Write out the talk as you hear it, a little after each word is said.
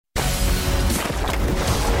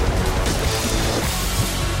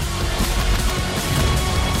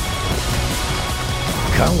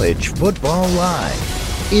College Football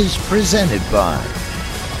Live is presented by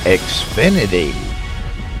Xfinity.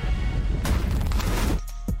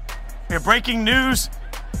 Here, breaking news.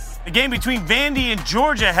 The game between Vandy and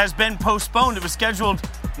Georgia has been postponed. It was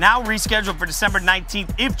now rescheduled for December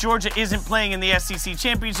 19th if Georgia isn't playing in the SEC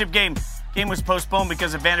championship game. Game was postponed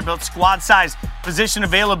because of Vanderbilt's squad size, position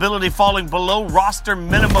availability falling below roster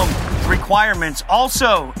minimum requirements.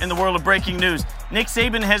 Also, in the world of breaking news, Nick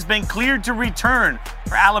Saban has been cleared to return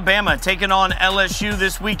for Alabama, taking on LSU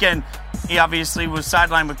this weekend. He obviously was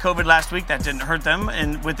sidelined with COVID last week. That didn't hurt them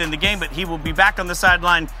within the game, but he will be back on the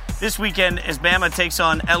sideline this weekend as Bama takes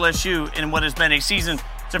on LSU in what has been a season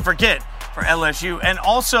to forget for LSU. And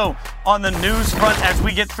also on the news front as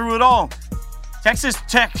we get through it all, Texas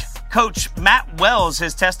Tech coach Matt Wells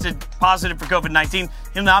has tested positive for COVID-19.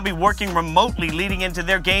 He'll now be working remotely leading into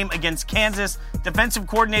their game against Kansas. Defensive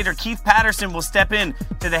coordinator Keith Patterson will step in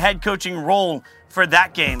to the head coaching role for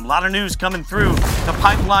that game. A lot of news coming through the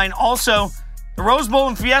pipeline. Also, the Rose Bowl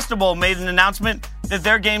and Fiesta Bowl made an announcement that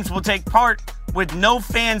their games will take part with no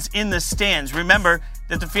fans in the stands. Remember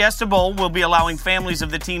that the Fiesta Bowl will be allowing families of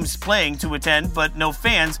the teams playing to attend, but no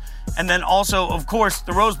fans. And then also, of course,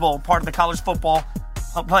 the Rose Bowl, part of the college football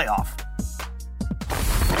playoff.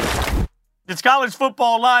 It's College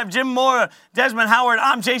Football Live. Jim Mora, Desmond Howard,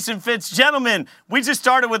 I'm Jason Fitz. Gentlemen, we just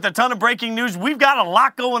started with a ton of breaking news. We've got a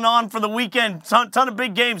lot going on for the weekend, ton of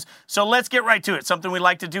big games, so let's get right to it. Something we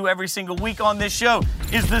like to do every single week on this show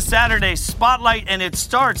is the Saturday Spotlight, and it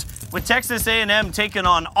starts with Texas A&M taking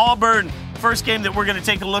on Auburn. First game that we're going to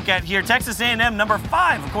take a look at here, Texas A&M number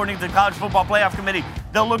 5, according to the College Football Playoff Committee.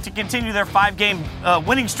 They'll look to continue their 5-game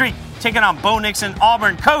winning streak, taking on Bo Nix and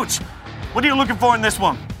Auburn. Coach, what are you looking for in this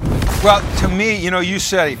one? Well, to me, you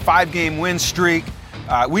said a 5-game win streak.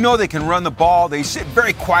 We know they can run the ball. They sit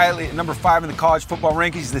very quietly at number 5 in the college football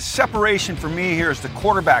rankings. The separation for me here is the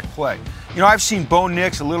quarterback play. I've seen Bo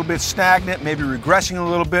Nix a little bit stagnant, maybe regressing a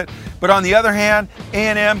little bit. But on the other hand,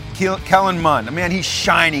 A&M, Kellen Mond. Man, he's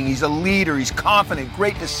shining. He's a leader. He's confident,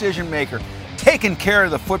 great decision maker, taking care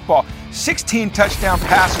of the football. 16 touchdown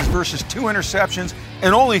passes versus 2 interceptions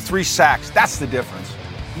and only 3 sacks. That's the difference.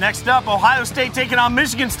 Next up, Ohio State taking on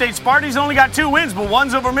Michigan State. Sparty's only got 2 wins, but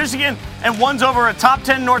one's over Michigan and one's over a top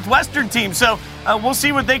 10 Northwestern team. So we'll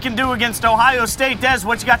see what they can do against Ohio State. Des,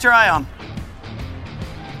 what you got your eye on?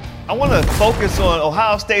 I want to focus on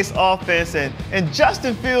Ohio State's offense and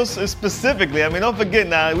Justin Fields specifically. Don't forget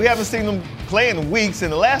now, we haven't seen them play in weeks,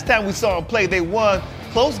 and the last time we saw him play, they won.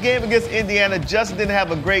 Close game against Indiana. Justin didn't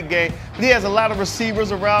have a great game, but he has a lot of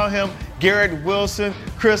receivers around him. Garrett Wilson,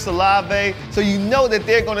 Chris Olave. So you know that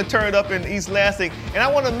they're going to turn it up in East Lansing. And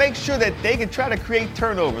I want to make sure that they can try to create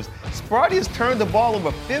turnovers. Sparty has turned the ball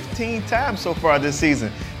over 15 times so far this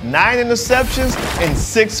season. 9 interceptions and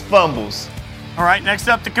 6 fumbles. All right, next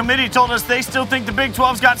up, the committee told us they still think the Big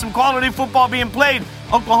 12's got some quality football being played.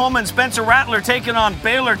 Oklahoma and Spencer Rattler taking on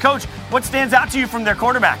Baylor. Coach, what stands out to you from their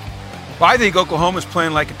quarterback? Well, I think Oklahoma's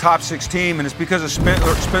playing like a top 6 team, and it's because of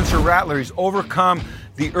Spencer Rattler. He's overcome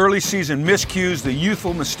the early season miscues, the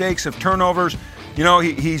youthful mistakes of turnovers.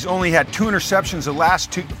 He's only had 2 interceptions the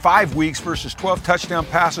last 5 weeks versus 12 touchdown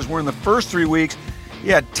passes, where in the first 3 weeks he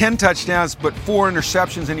had 10 touchdowns but 4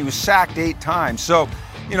 interceptions, and he was sacked 8 times. So,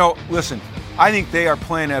 listen, I think they are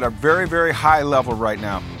playing at a very, very high level right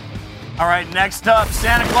now. All right, next up,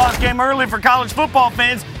 Santa Claus came early for college football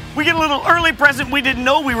fans. We get a little early present we didn't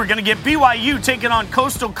know we were going to get. BYU taking on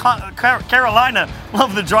Coastal Carolina.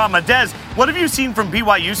 Love the drama. Des, what have you seen from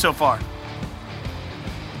BYU so far?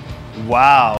 Wow.